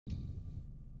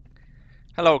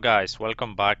Hello guys,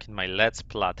 welcome back in my Let's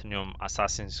Platinum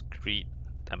Assassin's Creed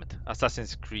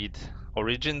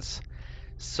Origins.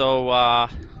 So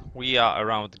we are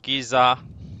around Giza.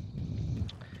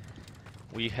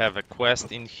 We have a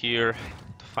quest in here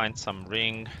to find some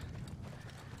ring,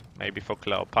 maybe for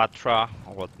Cleopatra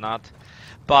or whatnot.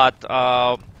 But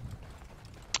what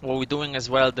we're doing as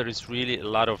well, there is really a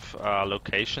lot of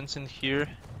locations in here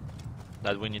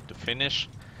that we need to finish.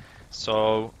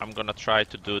 So I'm gonna try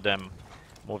to do them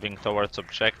moving towards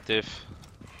objective.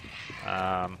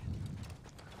 Um,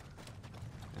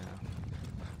 yeah.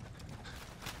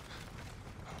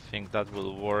 I think that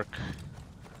will work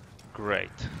great.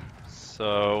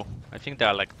 So I think there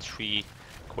are like 3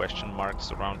 question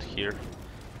marks around here.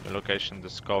 The location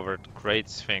discovered. Great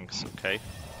Sphinx, okay.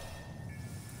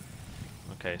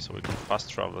 Okay, so we can fast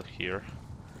travel here.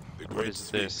 The And what Great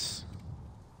is this? Sphinx.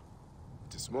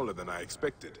 It is smaller than I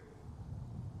expected.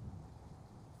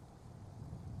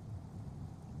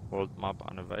 World map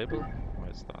unavailable? Where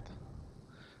is that?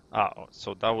 Ah, oh,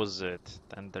 so that was it.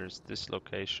 Then there's this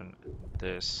location,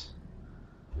 this.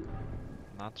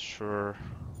 Not sure.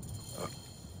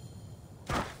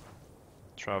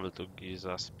 Travel to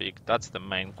Giza's Peak. That's the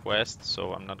main quest,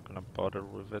 so I'm not gonna bother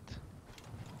with it.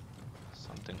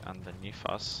 Something underneath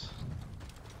us.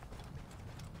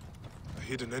 A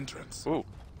hidden entrance. Ooh,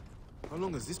 How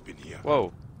long has this been here?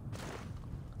 whoa.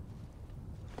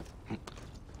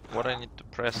 What I need to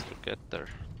press to get there,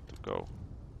 to go?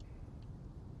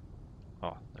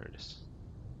 Oh, there it is.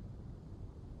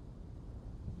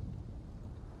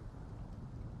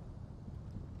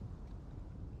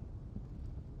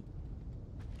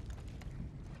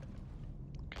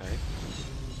 Okay.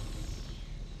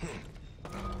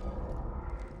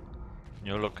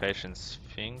 New location,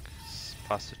 Sphinx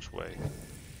Passageway.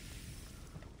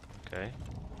 Okay.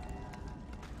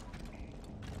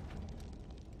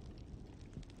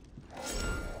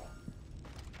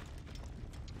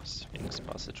 Sphinx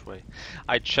Passageway.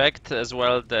 I checked as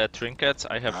well the trinkets.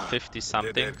 I have 50 dead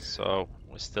something, end. so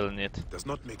we still need Does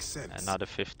not make sense. another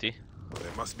 50.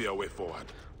 There must be a way forward.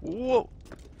 Whoa!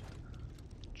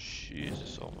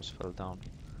 Jesus, almost fell down.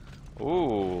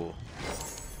 Ooh.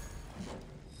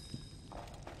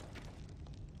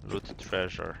 Loot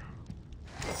treasure.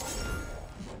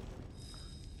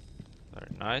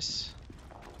 Very nice.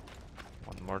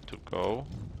 One more to go.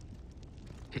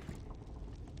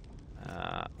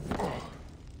 Uh,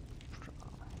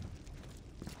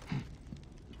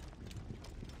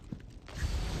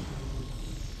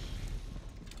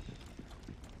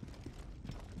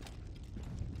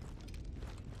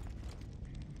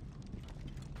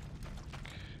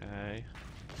 okay.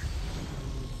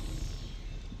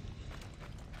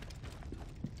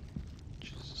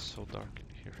 Jesus, so dark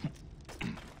in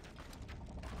here.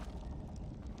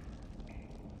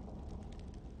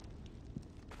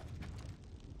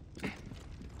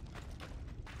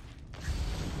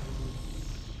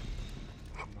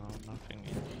 No, nothing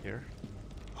in here.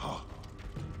 Ah,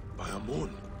 by a moon.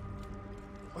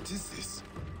 What is this?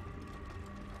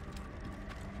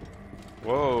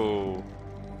 Whoa!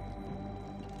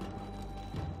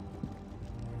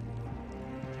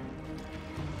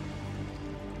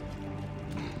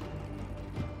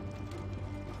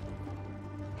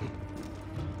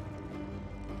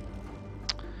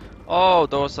 Oh,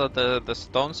 those are the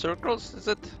stone circles, is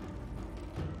it?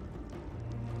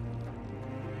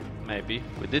 Maybe.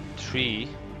 We did 3,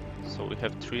 so we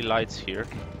have 3 lights here.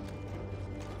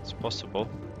 It's possible.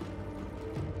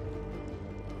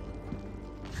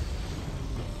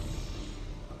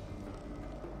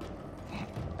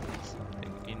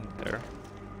 Something in there.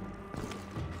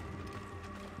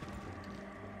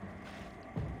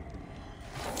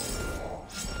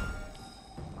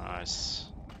 Nice.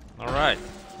 Alright.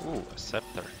 Ooh, a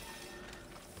scepter.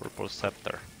 Purple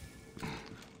scepter.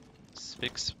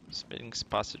 Sphinx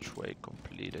passageway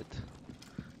completed.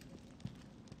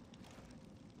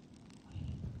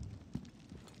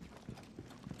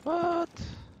 What?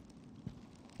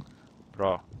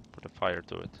 Bro, put a fire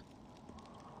to it.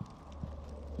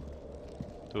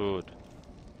 Dude.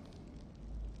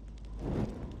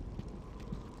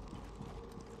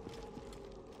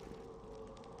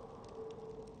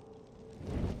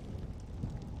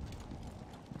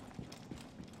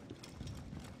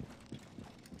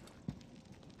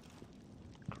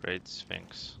 Great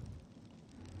Sphinx.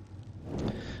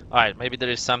 Alright, maybe there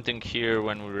is something here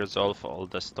when we resolve all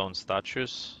the stone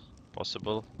statues.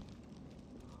 Possible.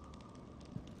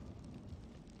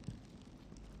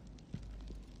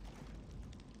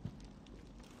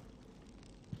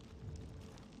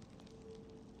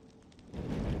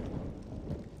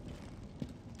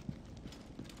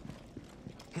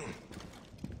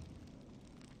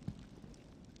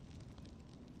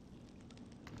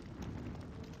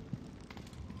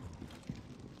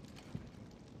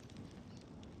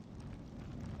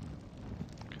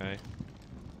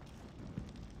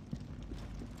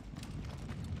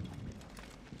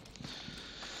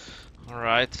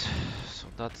 Alright, so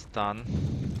that's done.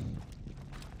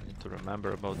 I need to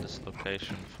remember about this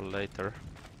location for later.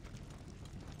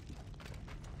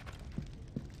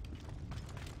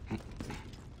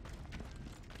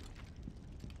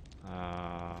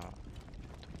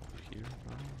 Here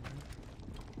now,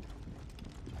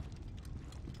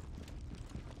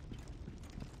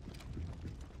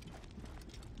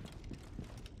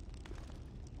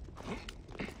 right?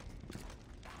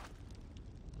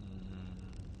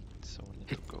 So we need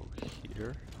to go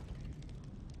here.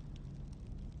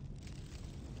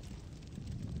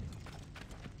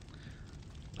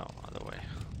 No, other way.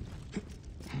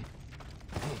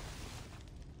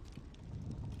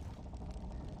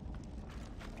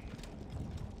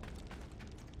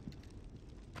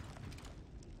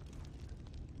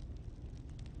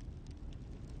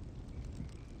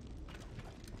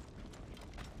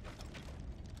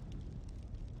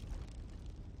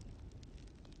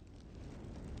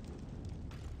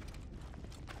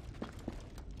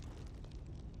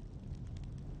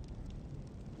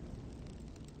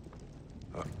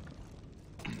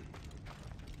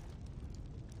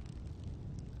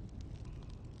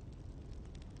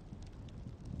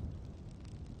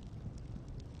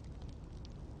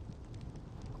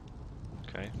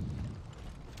 Okay.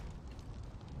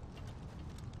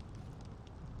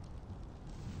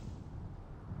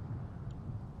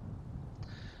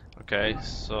 Okay,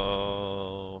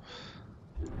 so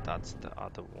that's the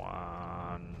other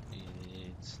one.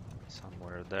 It's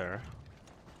somewhere there.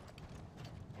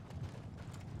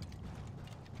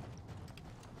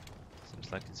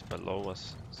 Seems like it's below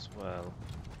us as well.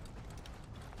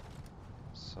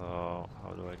 So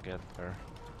how do I get there?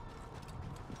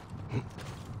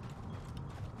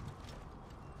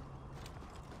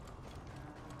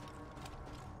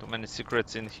 Too many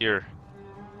secrets in here.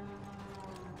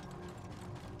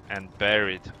 And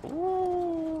buried.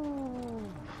 Ooh.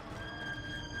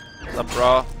 What's up,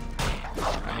 bro?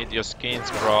 I need your skins,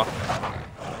 bro.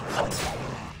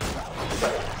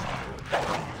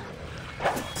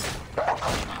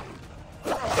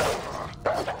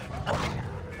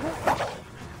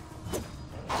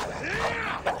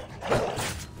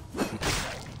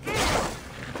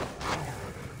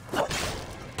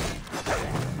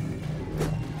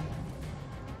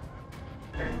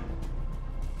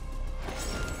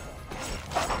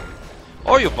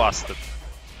 Oh, you bastard!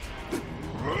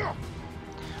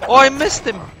 Oh, I missed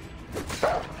him!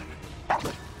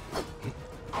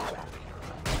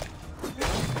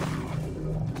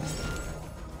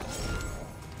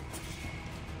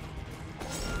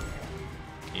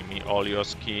 Give me all your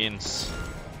skins.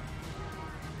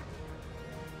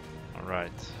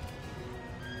 Alright.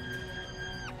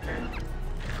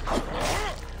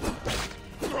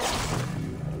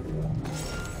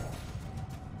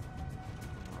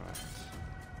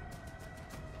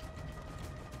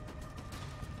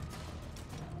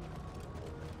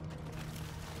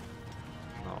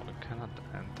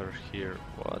 Here,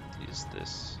 what is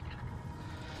this?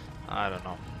 I don't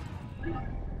know.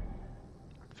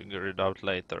 Figure it out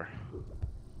later.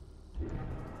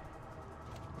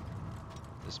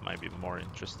 This might be more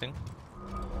interesting.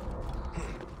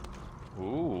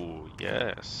 Ooh,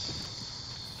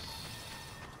 yes.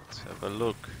 Let's have a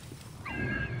look.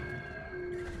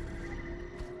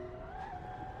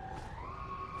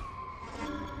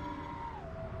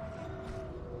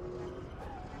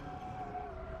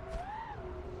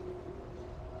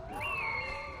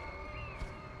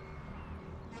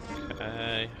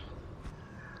 Okay.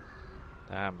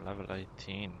 Damn, level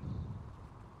 18.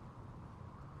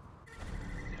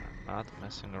 Yeah, not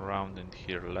messing around in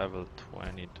here. Level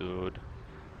 20, dude.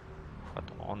 But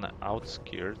on the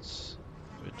outskirts,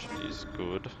 which is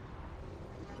good.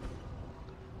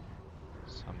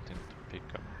 Something to pick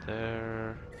up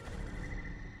there.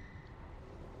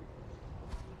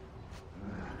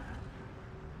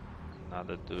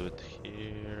 Another dude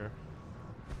here.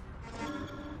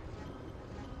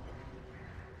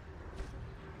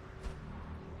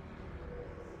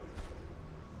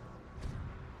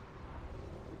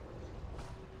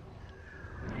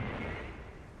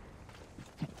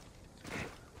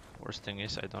 Worst thing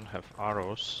is I don't have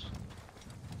arrows.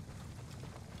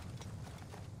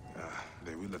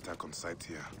 They will attack on sight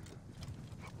here.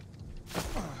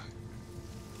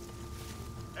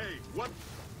 Hey, what?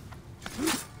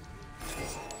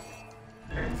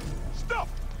 Stop!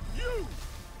 You!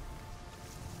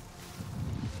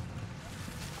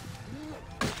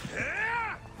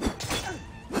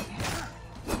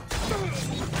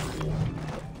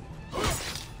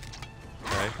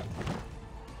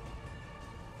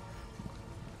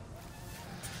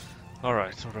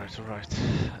 Alright.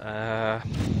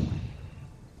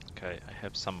 Okay, I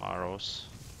have some arrows.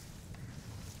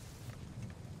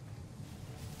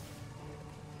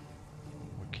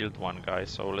 We killed one guy,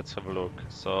 so let's have a look.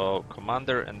 So,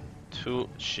 commander and two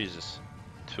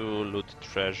loot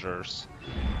treasures.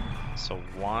 So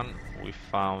one we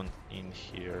found in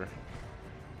here.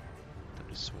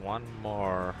 There is one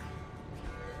more,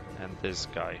 and this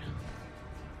guy.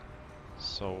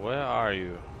 So where are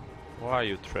you? Where are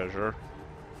you, treasure?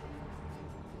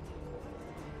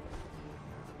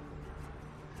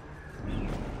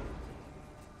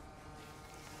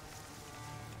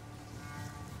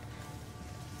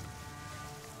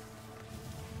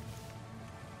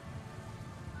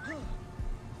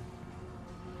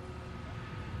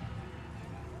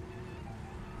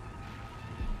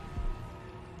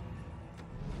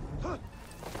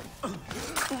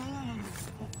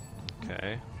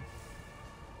 Okay.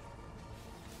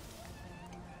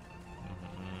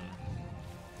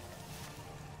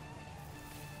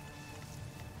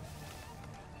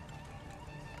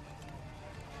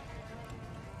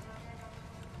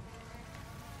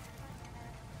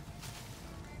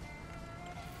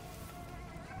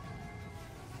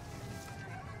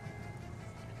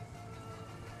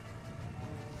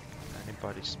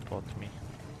 Anybody spot me?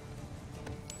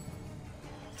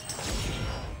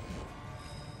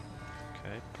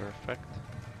 Okay, perfect.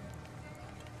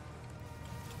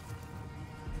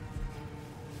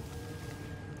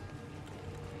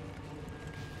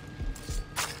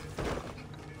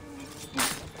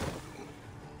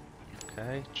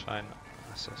 Okay, China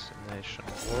assassination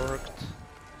worked.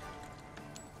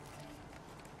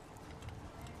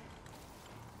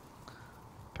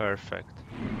 Perfect.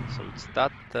 So it's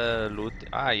that loot.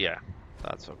 Ah, yeah,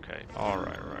 that's okay. All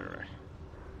right, right.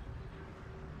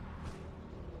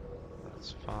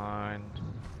 That's fine.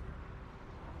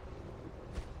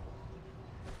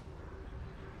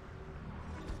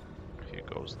 He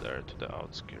goes there to the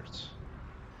outskirts.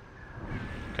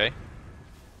 Okay.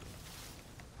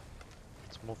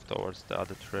 Let's move towards the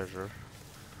other treasure.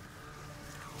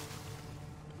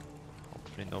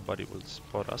 Hopefully nobody will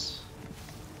spot us.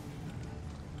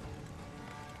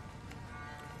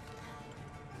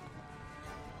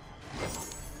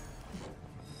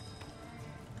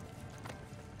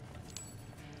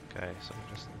 Okay, so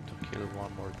we just need to kill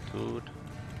one more dude.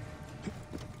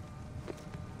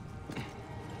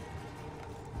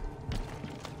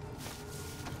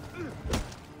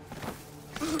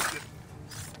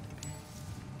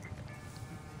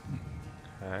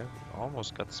 Okay, we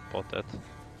almost got spotted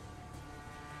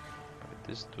by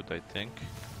this dude, I think.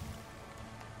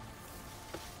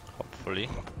 Hopefully.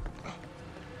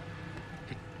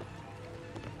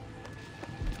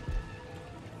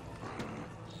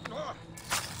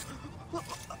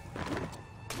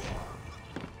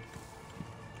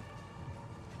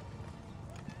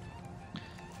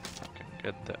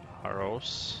 Get the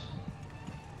arrows.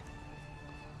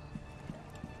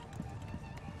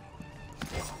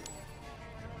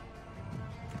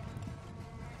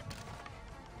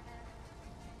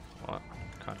 What?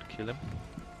 Can't kill him.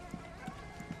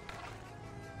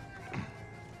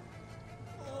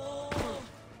 Oh,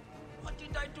 what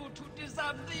did I do to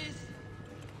deserve this?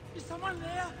 Is someone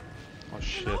there? Oh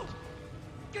shit. Hello?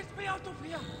 Get me out of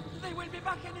here! They will be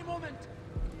back any moment!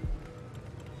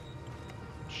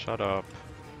 Shut up.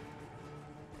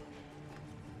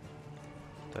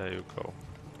 There you go.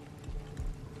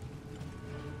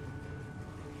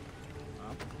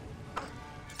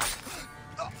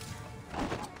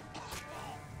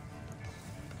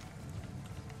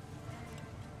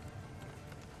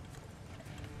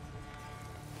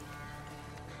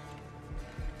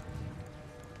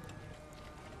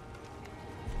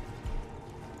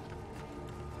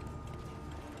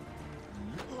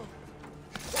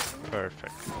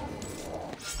 Perfect.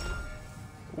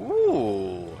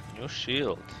 Ooh, new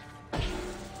shield.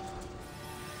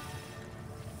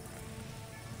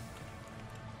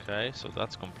 Okay, so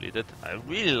that's completed. I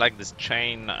really like this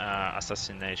chain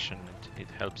assassination. It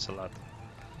helps a lot.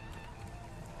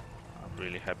 I'm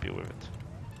really happy with it.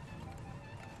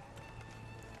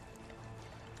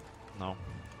 No.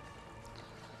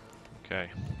 Okay.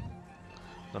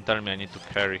 Don't tell me I need to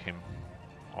carry him.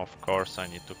 Of course I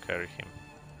need to carry him.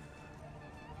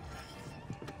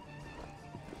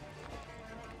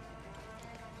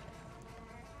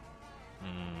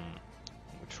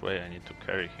 Which way I need to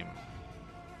carry him?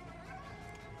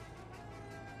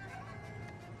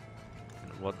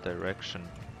 In what direction?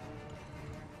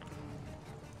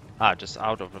 Ah, just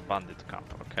out of the bandit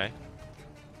camp, okay.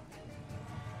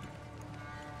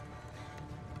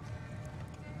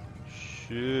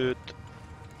 Shoot.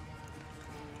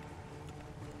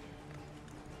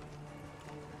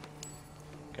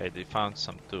 Okay, they found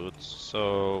some dudes.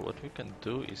 So what we can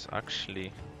do is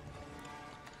actually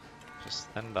just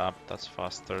stand up. That's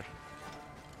faster.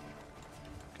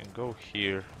 We can go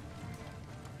here.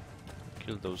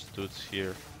 Kill those dudes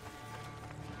here.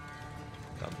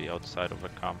 They'll be outside of the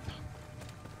camp.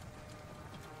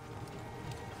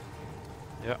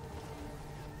 Yeah.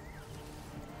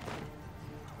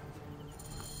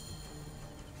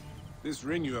 This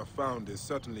ring you have found is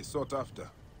certainly sought after.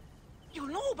 You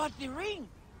know about the ring?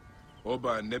 Oba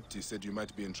and Nepti said you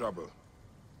might be in trouble.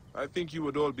 I think you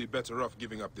would all be better off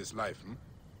giving up this life, hmm?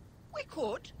 We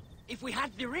could, if we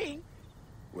had the ring.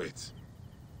 Wait.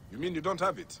 You mean you don't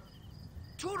have it?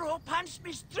 Turo punched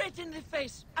me straight in the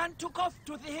face and took off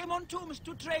to the Hemon tombs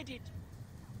to trade it.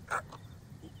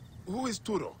 Who is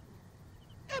Turo?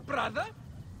 A brother?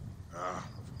 Ah,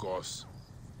 of course.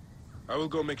 I will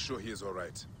go make sure he is all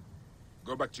right.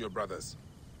 Go back to your brothers.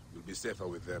 You'll be safer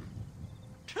with them.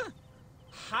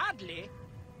 Hardly.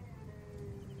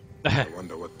 I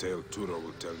wonder what tale Turo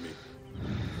will tell me.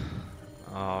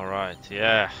 Alright,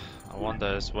 yeah. I wonder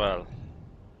as well.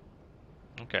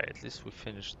 Okay, at least we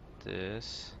finished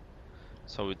this.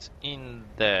 So it's in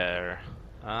there.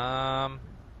 Alright,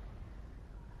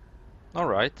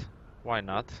 why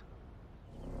not?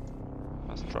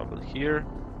 Fast travel here.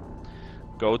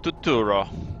 Go to Turo.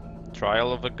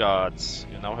 Trial of the Gods.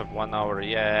 You now have 1 hour.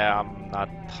 Yeah, I'm not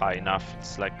high enough.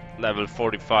 It's like level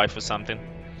 45 or something.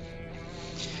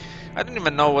 I don't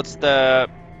even know what's the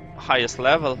highest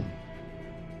level.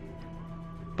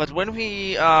 But when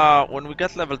we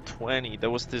got level 20, there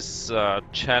was this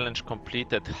challenge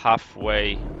completed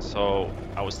halfway. So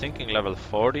I was thinking level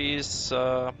 40 is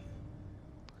the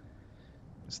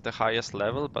highest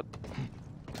level, but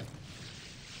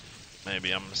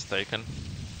maybe I'm mistaken.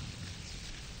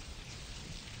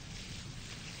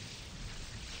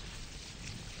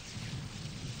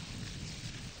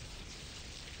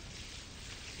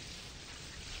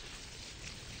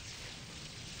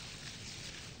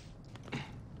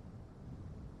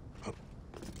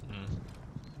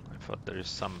 But there is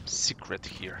some secret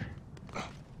here.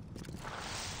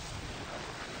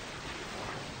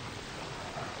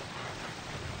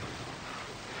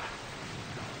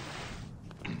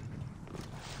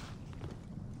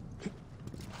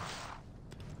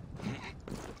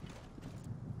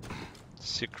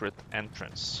 Secret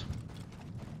entrance.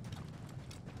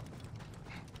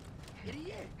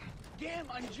 Damn,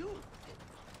 Anju.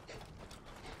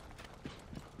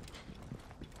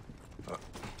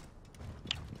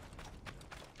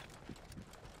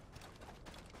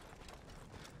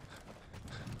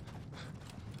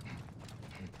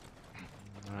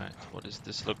 Alright, what is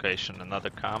this location? Another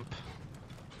camp?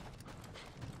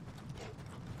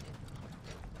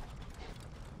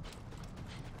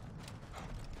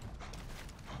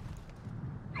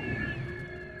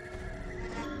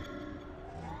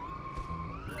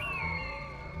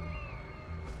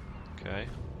 Okay.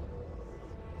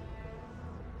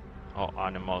 Oh,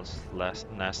 animals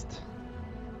nest.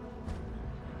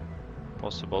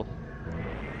 Possible.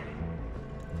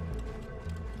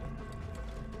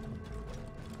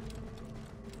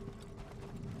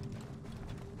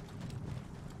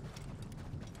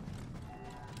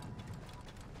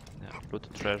 Loot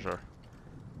treasure.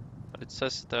 But it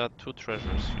says there are 2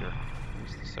 treasures here.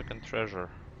 Where's the second treasure?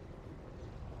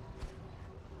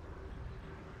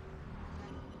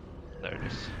 There it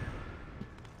is.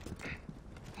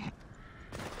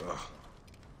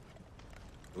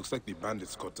 Looks like the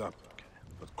bandits caught up,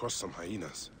 but crossed some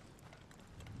hyenas.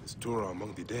 Is Turo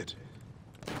among the dead?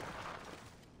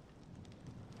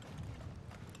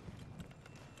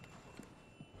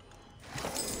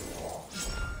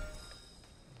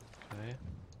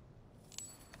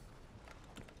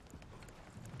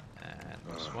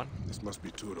 This must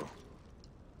be Turo.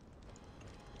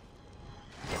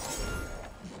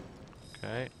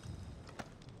 Okay.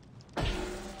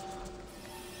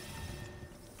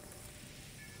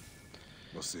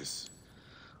 What's this?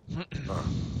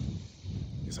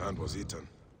 His hand was eaten.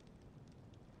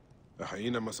 The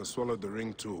hyena must have swallowed the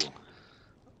ring too.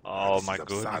 Oh my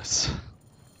goodness.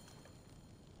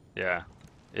 Yeah,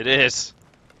 it is.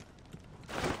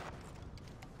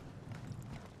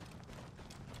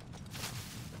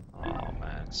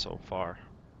 So far.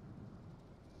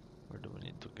 Where do we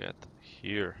need to get?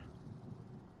 Here.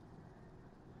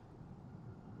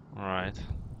 Alright.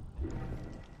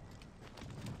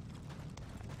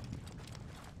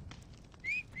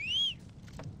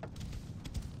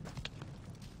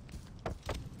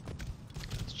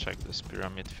 Let's check this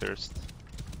pyramid first.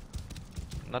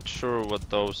 Not sure what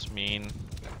those mean.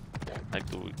 Like,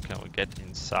 can we get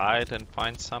inside and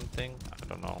find something? I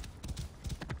don't know.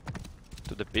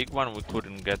 To the big one we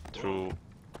couldn't get through,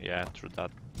 yeah, through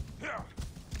that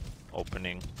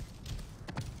opening.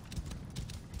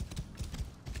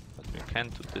 But we can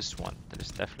to this one. There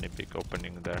is definitely a big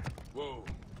opening there. Whoa.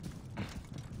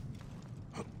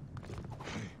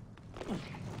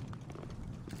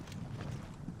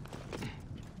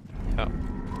 Yeah.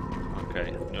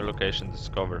 Okay, new location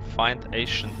discovered. Find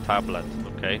ancient tablet.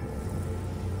 Okay.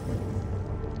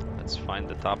 Let's find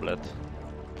the tablet.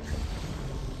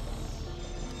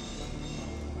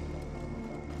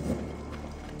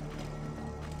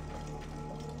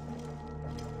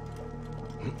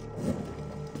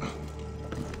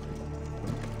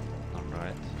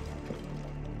 Alright.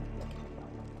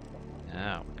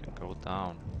 Yeah, we can go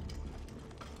down.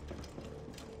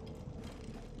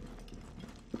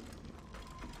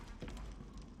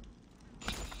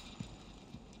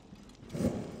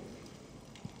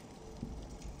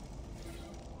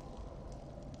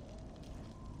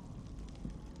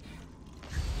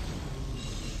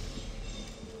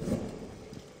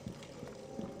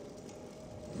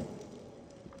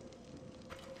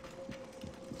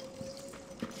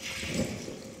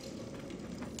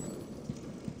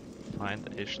 Find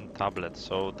ancient tablet.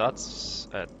 So that's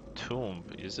a tomb,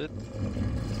 is it?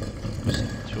 Because in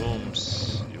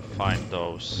tombs you find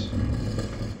those.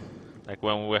 Like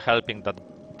when we were helping that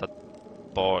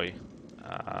boy,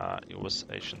 it was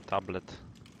ancient tablet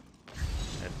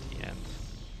at the end.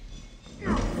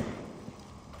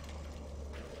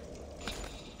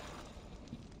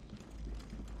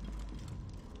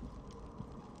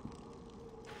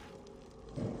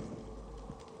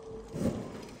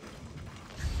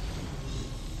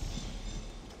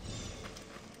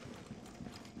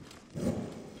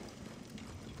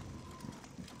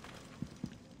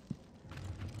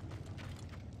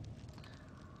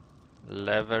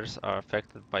 Levers are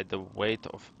affected by the weight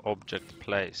of object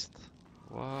placed.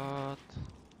 What?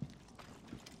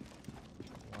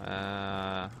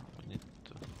 We need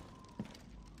to...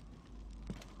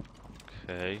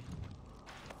 Okay.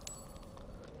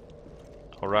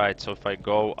 Alright, so if I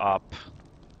go up,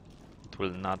 it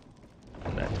will not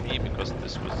let me because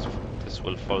this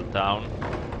will fall down.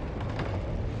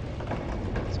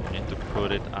 So we need to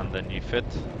put it underneath it.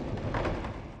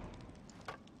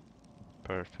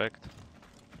 Perfect.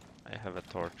 I have a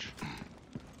torch.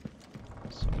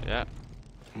 So yeah.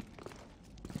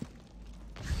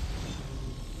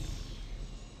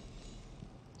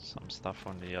 Some stuff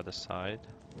on the other side.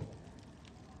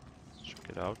 Let's check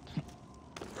it out.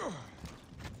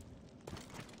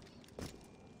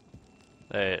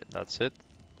 Hey, that's it.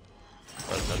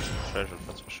 Well, that's a treasure,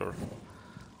 that's for sure.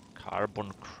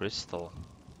 Carbon crystal.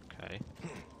 Okay.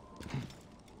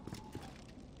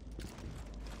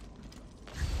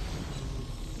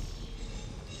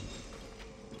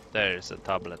 There's a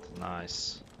tablet.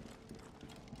 Nice.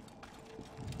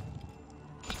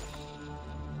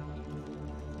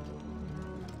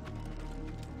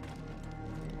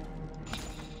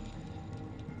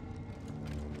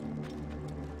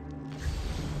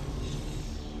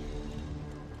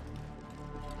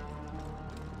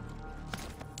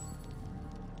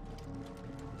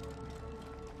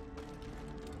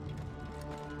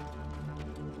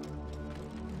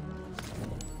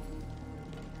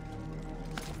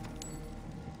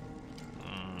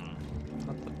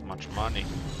 Much money.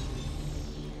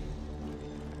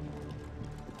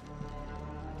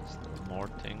 Still more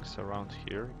things around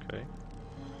here, okay.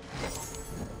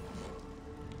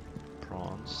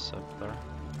 Bronze scepter.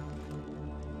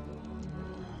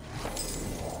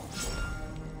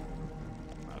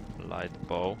 A light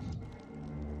bow.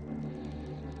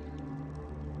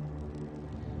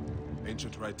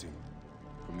 Ancient writing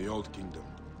from the Old Kingdom.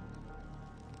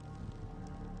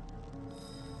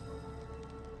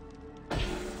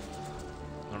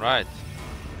 Right.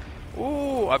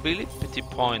 Ooh, ability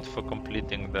point for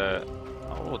completing the...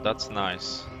 Oh, that's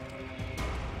nice.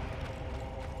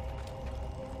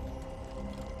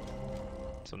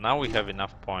 So now we have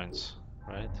enough points,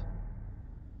 right?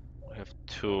 We have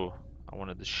 2. I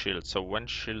wanted the shield. So when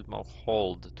shield mode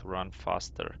hold to run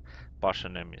faster, bash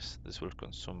enemies. This will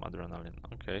consume adrenaline.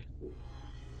 Okay.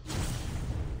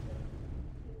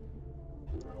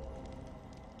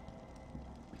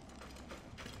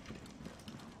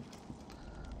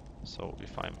 So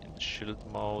if I'm in shield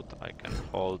mode, I can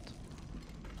hold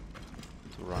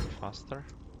to run faster.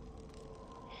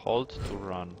 Hold to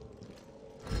run.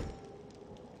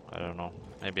 I don't know.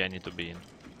 Maybe I need to be in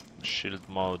shield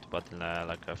mode, but in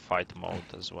like a fight mode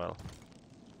as well.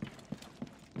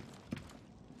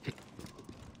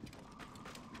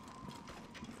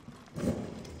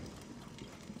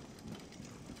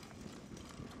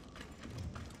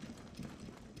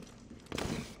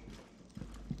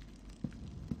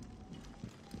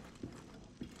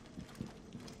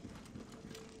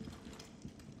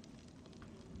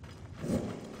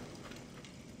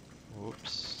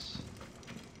 Oops.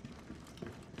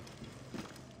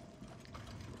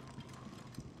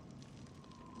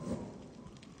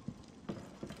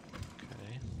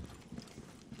 Okay.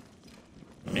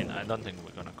 I mean, I don't think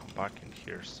we're gonna come back in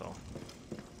here, so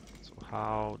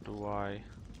how do I...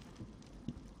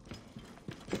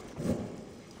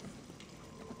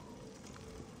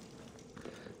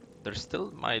 There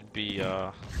still might be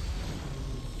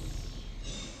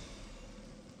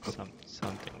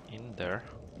something in there.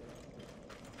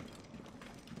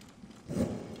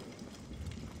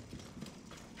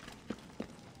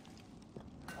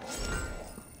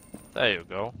 There you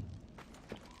go.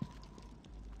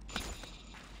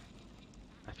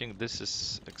 I think this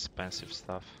is expensive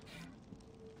stuff.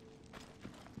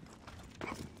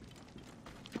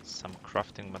 Some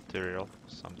crafting material,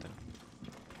 something.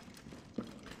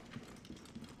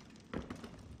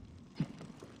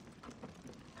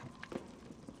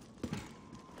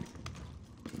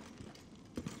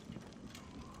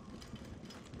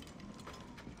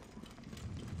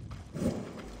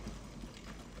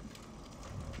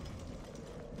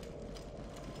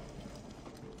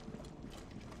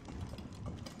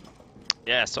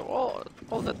 Yeah, so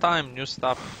all the time new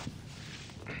stuff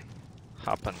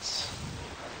happens.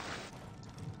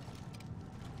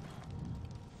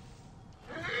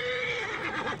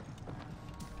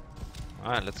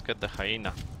 Alright, let's get the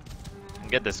hyena.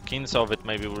 And get the skins of it,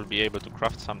 maybe we'll be able to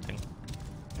craft something.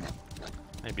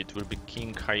 Maybe it will be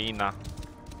King Hyena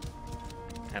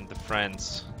and the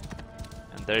friends.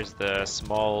 And there's the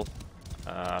small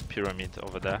pyramid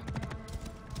over there.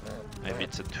 Maybe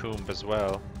it's a tomb as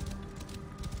well.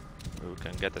 We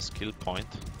can get a skill point.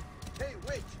 Hey,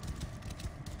 wait!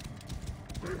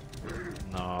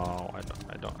 No, I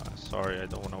don't. Sorry, I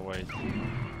don't want to wait.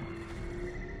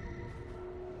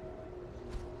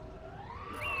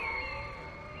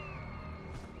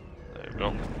 There you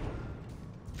go.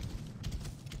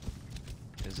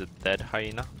 Is it dead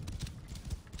hyena?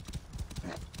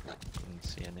 Couldn't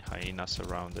see any hyenas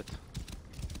around it.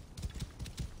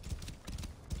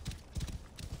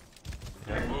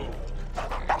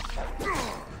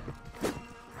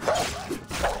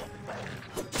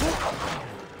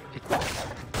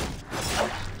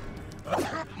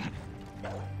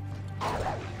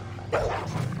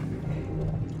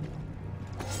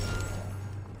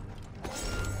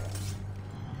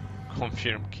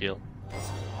 Confirm kill.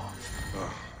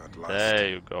 At last. There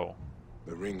you go.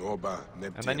 The ring Oba,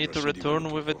 Nepti, And I need to Rashidi return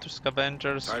were with looking it to for.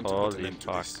 scavengers. Time to put an Holy end to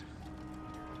fuck. this.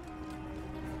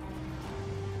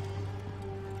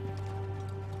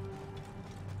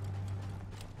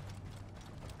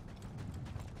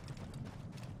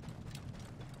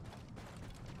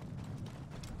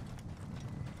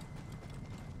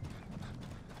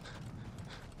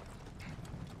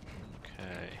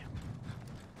 Okay.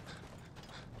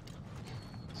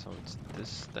 So it's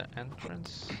this the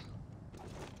entrance?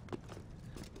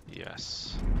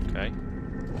 Yes. Okay.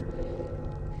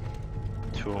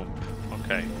 Tomb.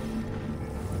 Okay.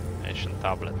 Ancient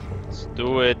tablet. Let's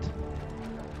do it.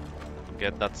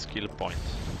 Get that skill point.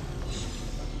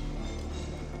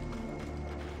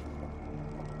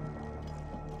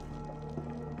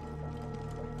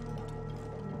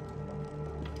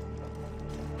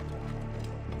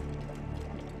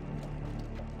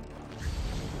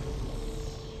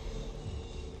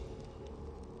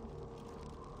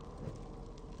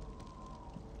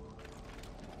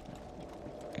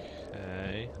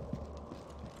 Okay.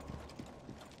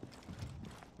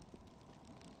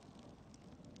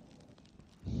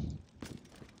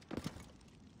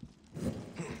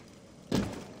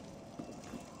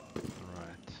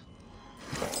 Right.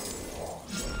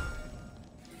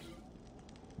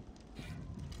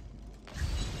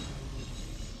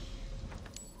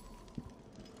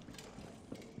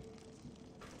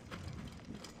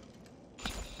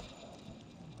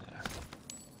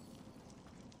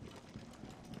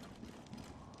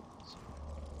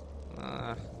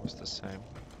 Yeah. Was the same.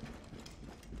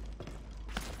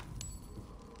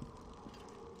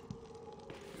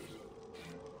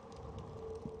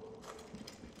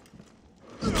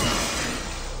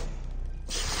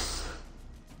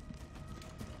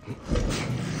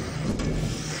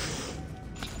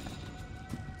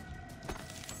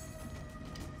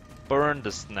 Burn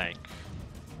the snake.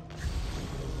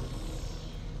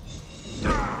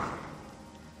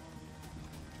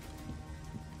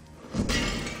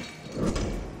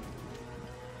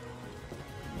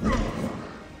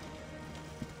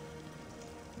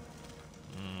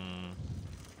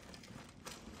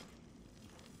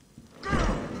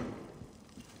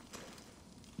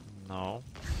 No.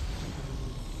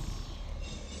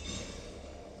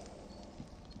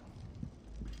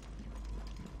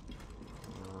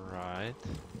 right?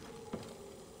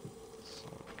 So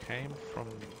we came from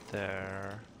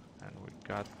there and we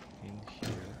got in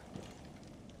here.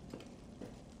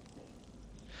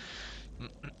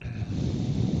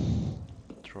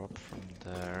 Drop from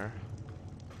there.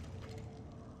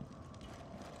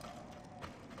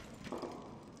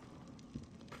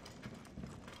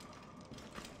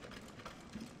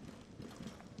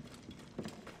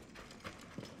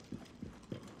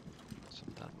 So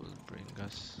that will bring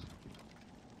us.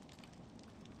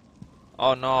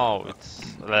 Oh no, it's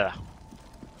there.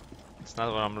 It's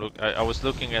not what I'm looking. I was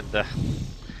looking at the.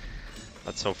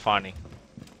 That's so funny.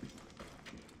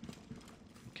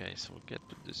 Okay, so we get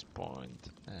to this point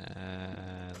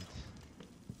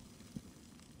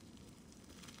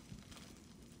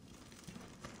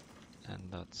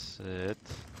and that's it.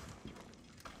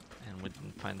 And we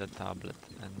didn't find the tablet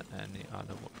and any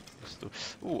other ways to.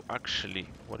 Ooh, actually,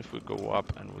 what if we go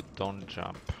up and we don't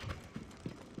jump?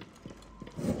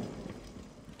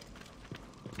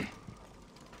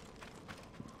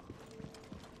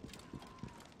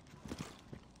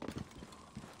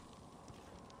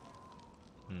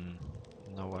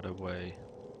 No other way.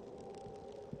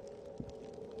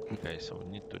 Okay, so we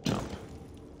need to jump.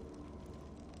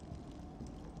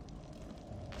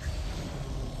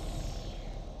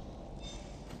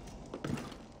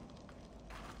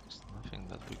 There's nothing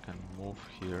that we can move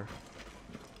here.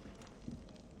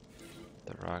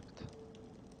 Interact.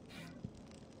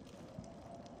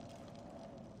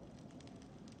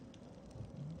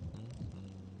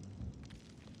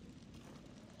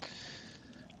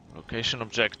 Location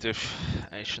objective,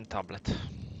 Asian tablet.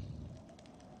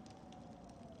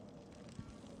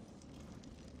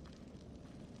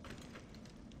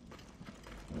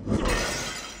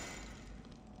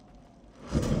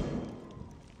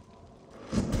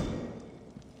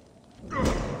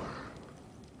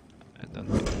 I don't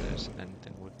think there's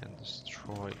anything we can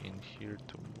destroy in here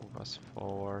to move us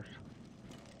forward.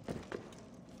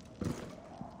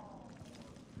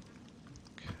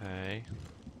 Okay.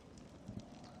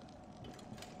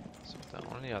 So the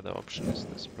only other option is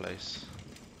this place.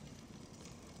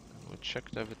 And we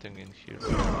checked everything in here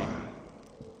already.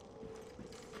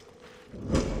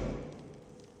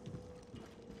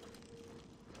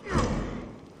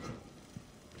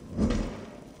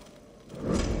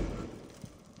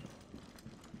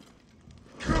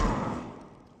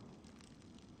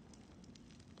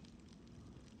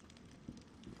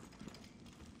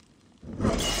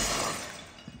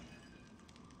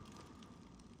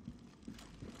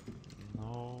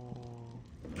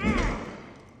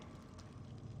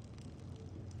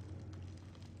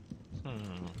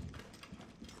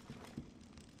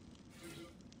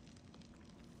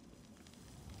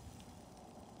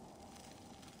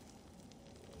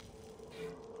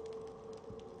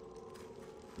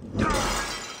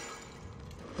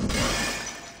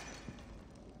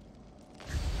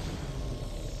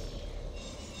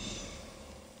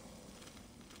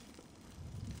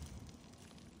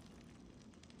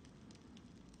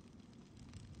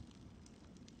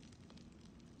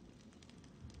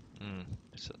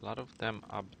 There's a lot of them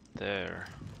up there.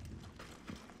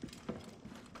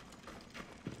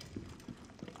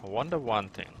 I wonder one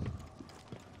thing.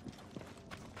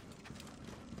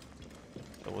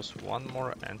 There was one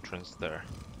more entrance there,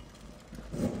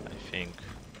 I think.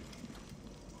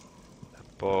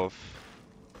 Above.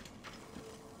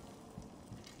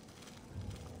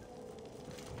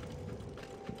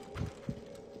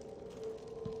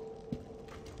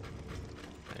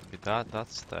 Maybe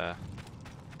that's the.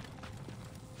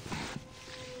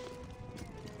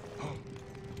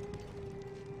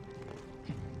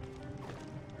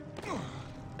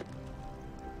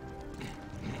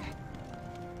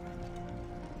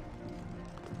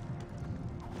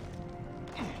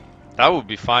 That would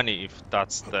be funny if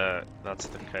that's the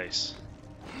case.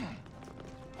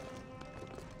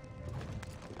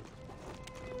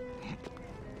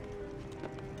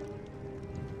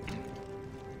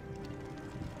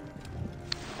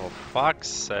 For fuck's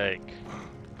sake.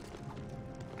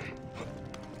 I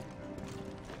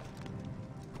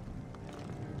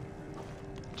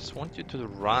just want you to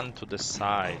run to the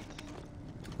side.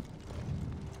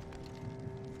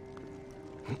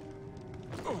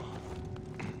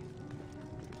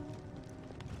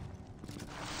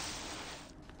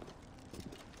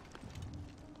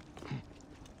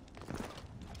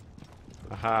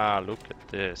 Aha, look at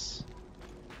this.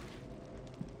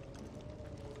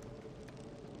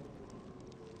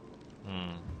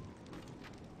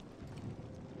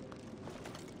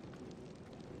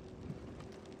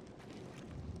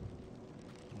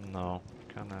 No,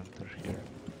 can't enter here.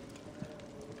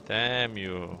 Damn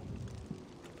you.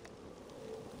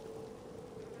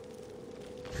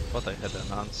 Thought I had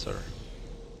an answer.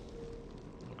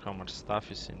 Look how much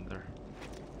stuff is in there.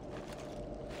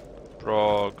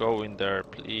 Bro, go in there,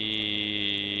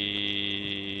 please.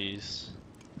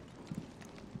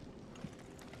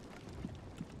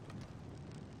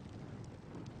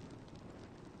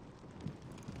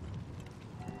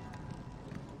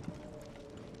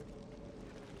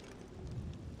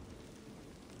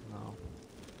 No.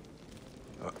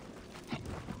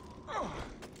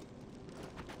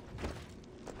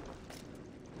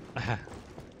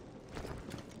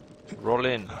 Roll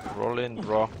in,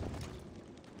 bro.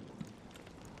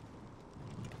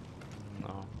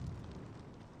 No.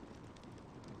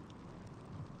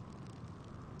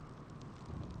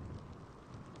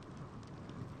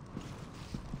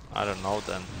 I don't know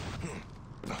then.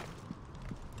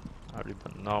 I really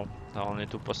don't know. The only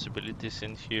two possibilities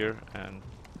in here and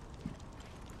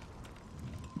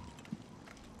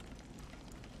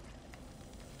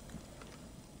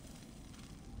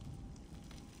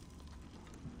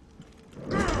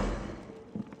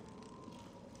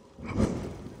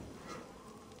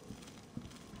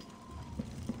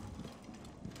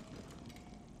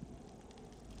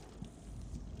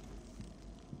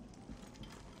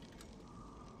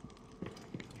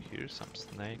here's some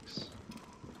snakes.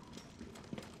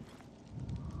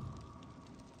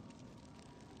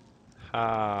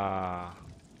 Ha!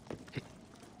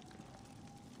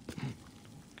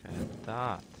 Get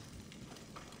that.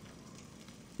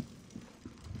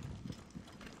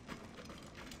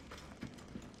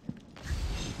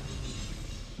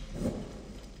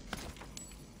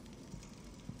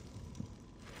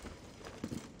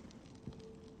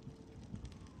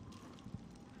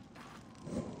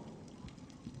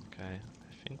 Okay,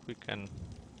 I think we can.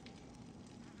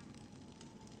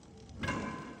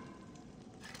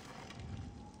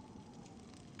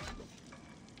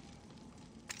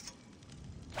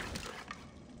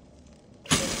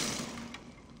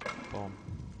 Boom.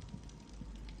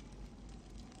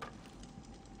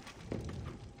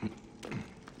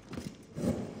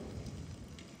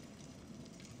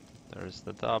 There's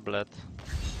the tablet.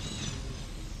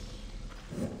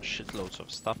 Shitloads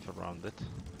of stuff around it.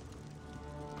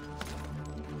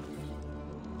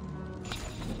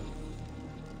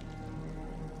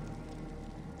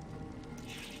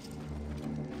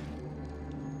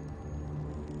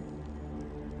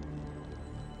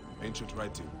 Ancient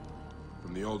writing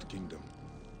from the Old Kingdom.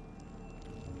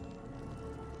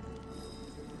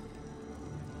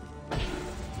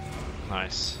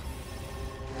 Nice.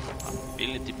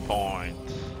 Ability point.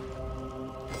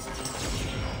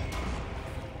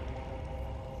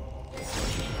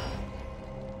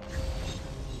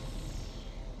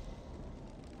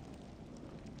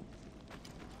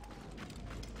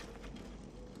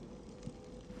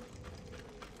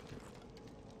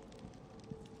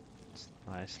 It's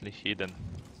nicely hidden.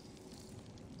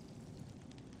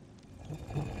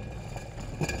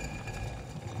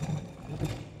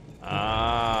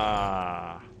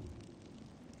 Ah.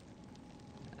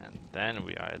 And then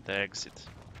we are at the exit.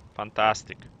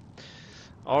 Fantastic.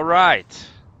 All right.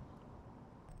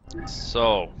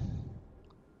 So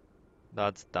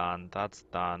that's done. That's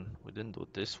done. We didn't do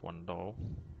this one though.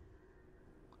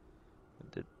 We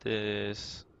did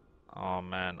this. Oh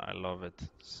man, I love it.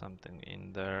 Something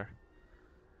in there.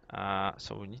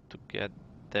 So we need to get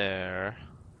there.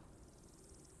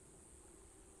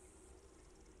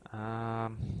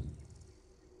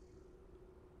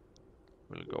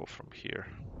 We'll go from here.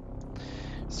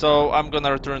 So I'm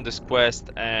gonna return this quest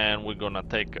and we're gonna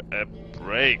take a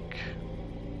break.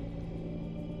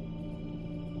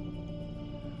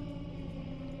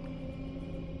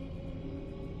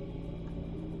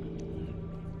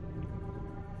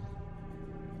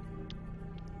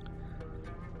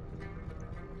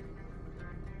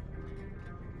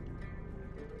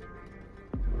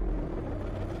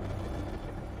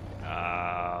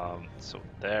 So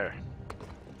there.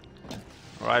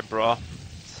 Alright, bro.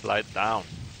 Slide down.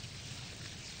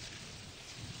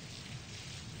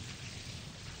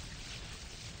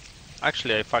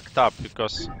 Actually, I fucked up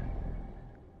because...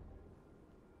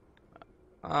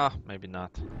 maybe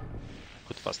not.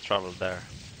 Could fast travel there.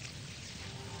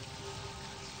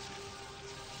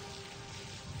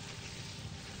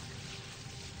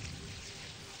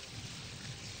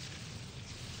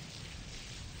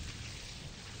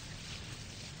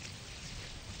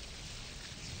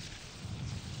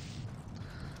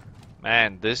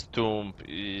 Man, this tomb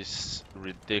is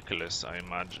ridiculous, I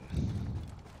imagine.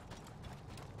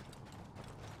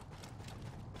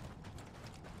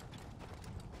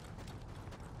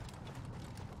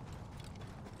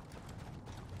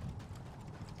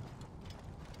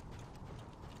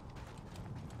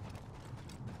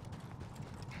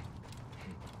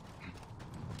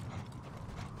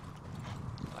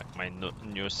 my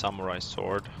new samurai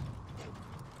sword.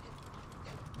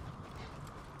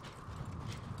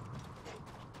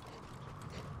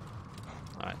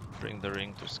 Alright, bring the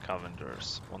ring to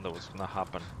scavengers. Wonder what's gonna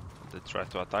happen. They try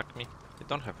to attack me. They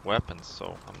don't have weapons,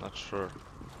 so I'm not sure.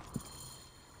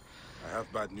 I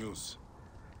have bad news.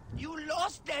 You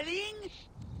lost the ring?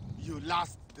 You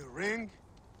lost the ring?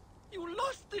 You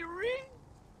lost the ring?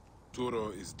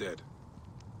 Turo is dead.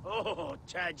 Oh,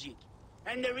 tragic.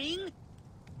 And the ring?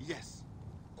 Yes.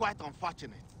 Quite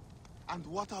unfortunate. And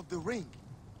what of the ring?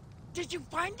 Did you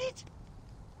find it?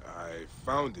 I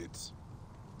found it.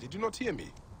 Did you not hear me?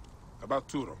 About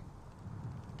Turo.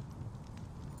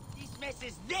 This mess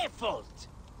is their fault.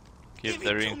 Give Give the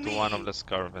it to ring to one of me. the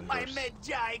scavengers. My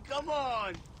Magi, come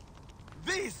on.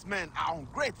 These men are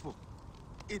ungrateful.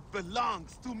 It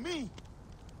belongs to me.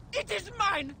 It is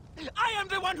mine. I am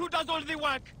the one who does all the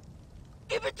work.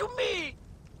 Give it to me.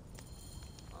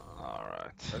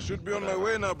 Alright. I should be on my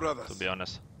way now, brothers. To be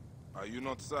honest. Are you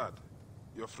not sad?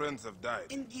 Your friends have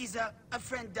died. In Giza, a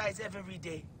friend dies every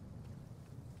day.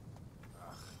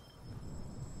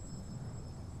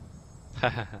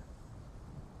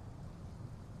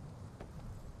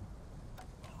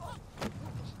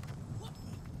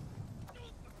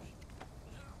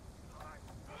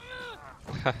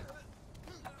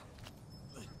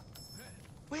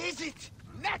 Where is it?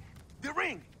 Neck! The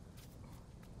ring!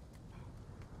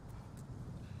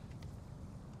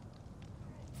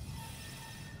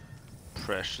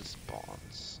 Precious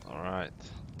bonds. Alright.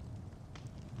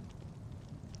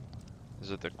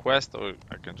 Is it a quest or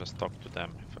I can just talk to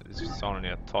them? If it's only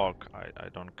a talk, I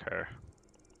don't care.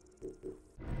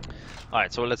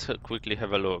 Alright, so let's quickly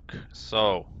have a look.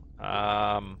 So,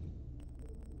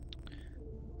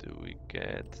 do we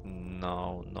get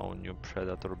no new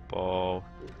predator bow?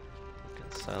 We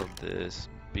can sell this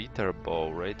beater bow,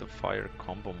 rate of fire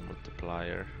combo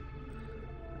multiplier.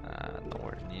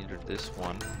 Nowhere near this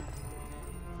one.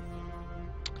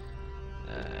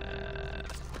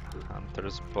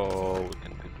 Hunter's bow, we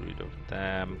can get rid of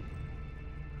them.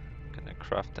 Can I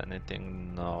craft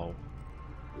anything? No.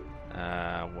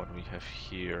 What we have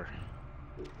here?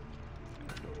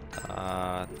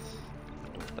 That.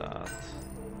 That.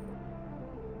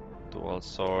 Dual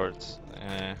swords.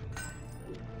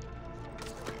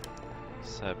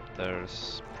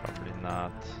 Scepters, probably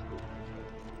not.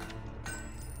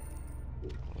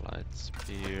 Light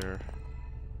spear.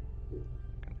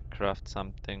 Can I craft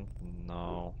something?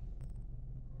 No.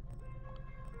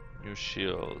 New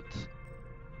shield.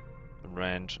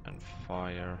 Range and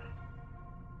fire.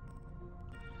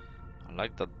 I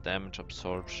like that damage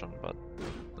absorption, but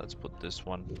let's put this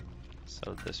one.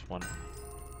 Sell this one.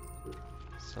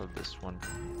 Sell this one.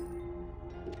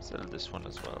 Sell this one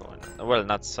as well. Well,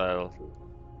 not sell.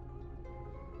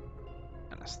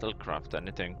 And I still craft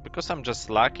anything because I'm just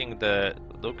lacking the.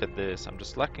 Look at this. I'm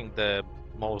just lacking the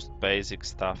most basic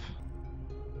stuff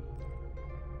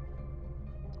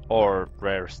or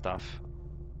rare stuff.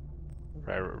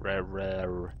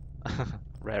 Rare.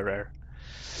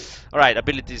 Alright,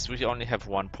 abilities, we only have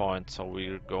 1 point, so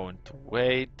we're going to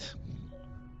wait.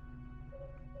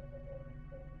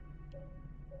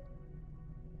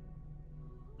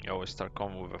 You always start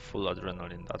coming with a full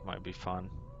adrenaline, that might be fun.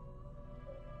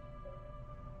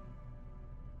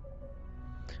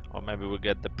 Or maybe we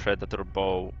get the predator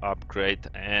bow upgrade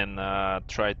and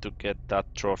try to get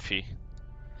that trophy.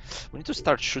 We need to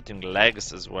start shooting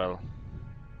legs as well.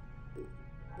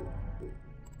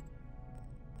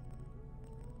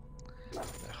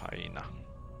 The hyena.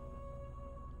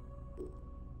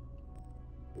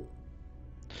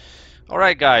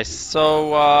 Alright guys,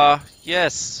 so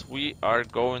yes, we are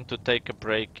going to take a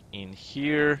break in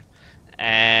here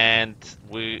and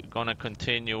we're gonna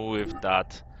continue with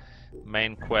that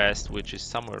main quest, which is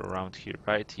somewhere around here,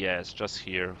 right? Yes, just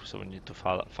here, so we need to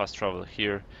fast travel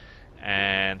here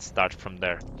and start from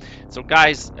there. So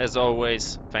guys, as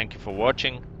always, thank you for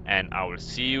watching and I will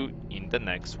see you in the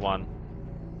next one.